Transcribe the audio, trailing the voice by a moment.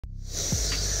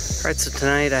Alright, so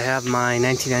tonight I have my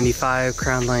 1995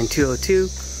 Crownline 202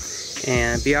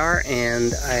 and BR,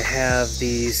 and I have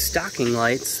these stocking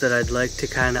lights that I'd like to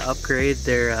kind of upgrade.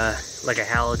 They're like a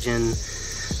halogen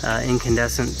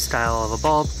incandescent style of a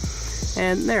bulb,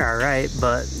 and they're alright,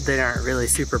 but they aren't really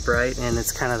super bright, and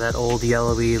it's kind of that old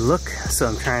yellowy look, so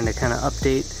I'm trying to kind of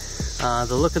update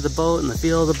the look of the boat and the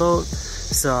feel of the boat.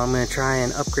 So I'm going to try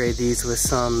and upgrade these with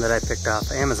some that I picked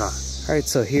off Amazon. Alright,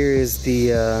 so here is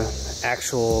the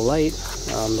actual light.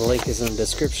 The link is in the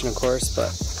description, of course, but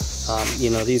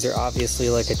you know, these are obviously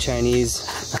like a Chinese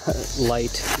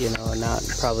light, you know, not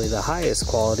probably the highest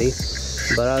quality,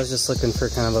 but I was just looking for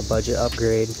kind of a budget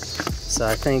upgrade. So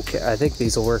I think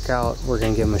these will work out. We're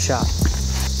gonna give them a shot.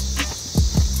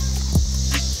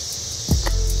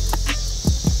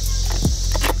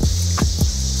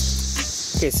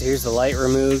 Okay, so here's the light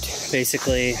removed.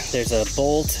 Basically, there's a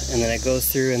bolt, and then it goes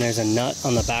through, and there's a nut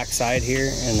on the back side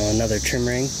here, and another trim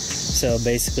ring. So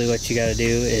basically, what you got to do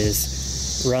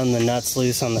is run the nuts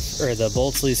loose on the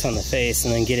bolts loose on the face,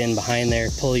 and then get in behind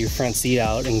there, pull your front seat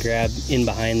out, and grab in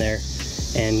behind there,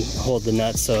 and hold the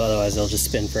nuts. So otherwise, they'll just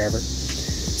spin forever.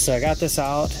 So I got this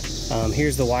out.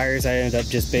 Here's the wires. I ended up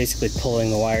just basically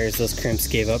pulling the wires. Those crimps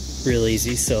gave up real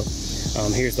easy. So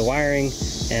here's the wiring,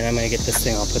 and I'm gonna get this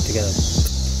thing all put together.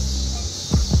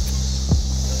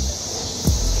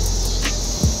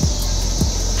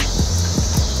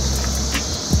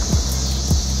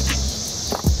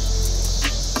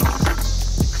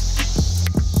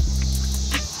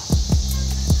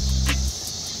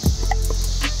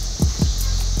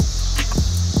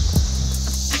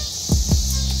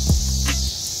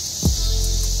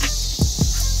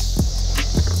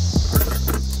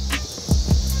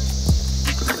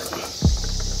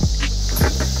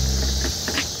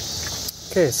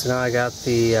 Okay, so now I got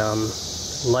the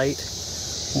light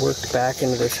worked back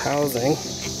into this housing.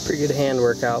 Pretty good hand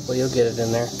workout, but you'll get it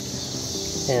in there.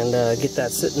 And get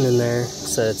that sitting in there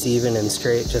so it's even and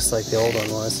straight, just like the old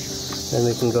one was. Then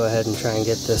we can go ahead and try and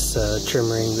get this trim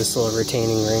ring, this little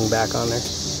retaining ring, back on there.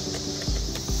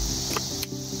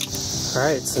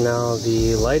 Alright, so now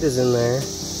the light is in there,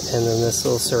 and then this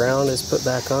little surround is put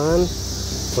back on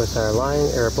with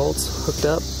our bolts hooked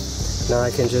up. Now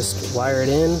I can just wire it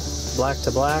in, black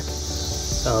to black,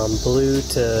 blue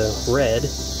to red,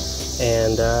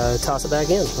 and toss it back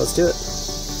in. Let's do it.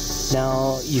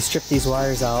 Now you strip these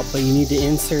wires out, but you need to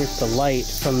insert the light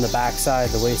from the back side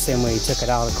the same way you took it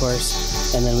out, of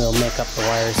course, and then we'll make up the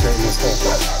wires right in this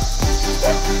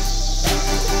hole.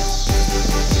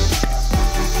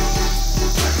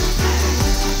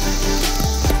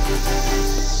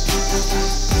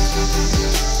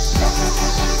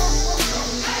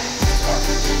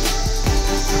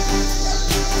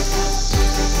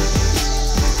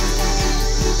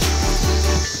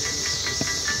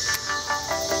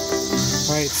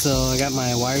 Alright, so I got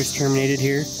my wires terminated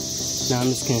here. Now I'm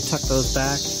just going to tuck those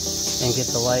back and get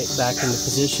the light back into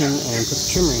position and put the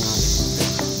trim ring on.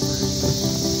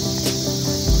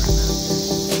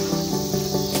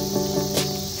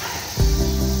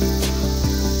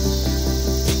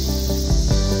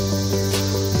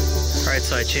 Alright,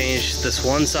 so I changed this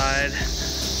one side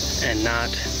and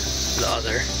not the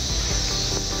other.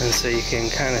 And so you can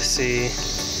kind of see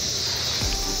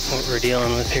what we're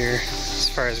dealing with here as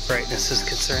far as brightness is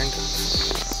concerned.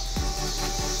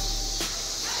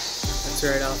 That's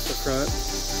right off the front.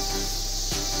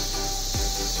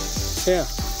 Yeah,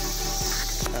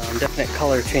 definite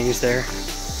color change there.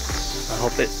 I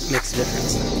hope it makes a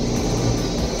difference.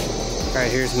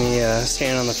 Alright, here's me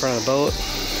standing on the front of the boat.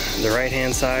 The right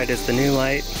hand side is the new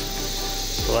light,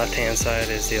 the left hand side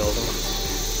is the old one.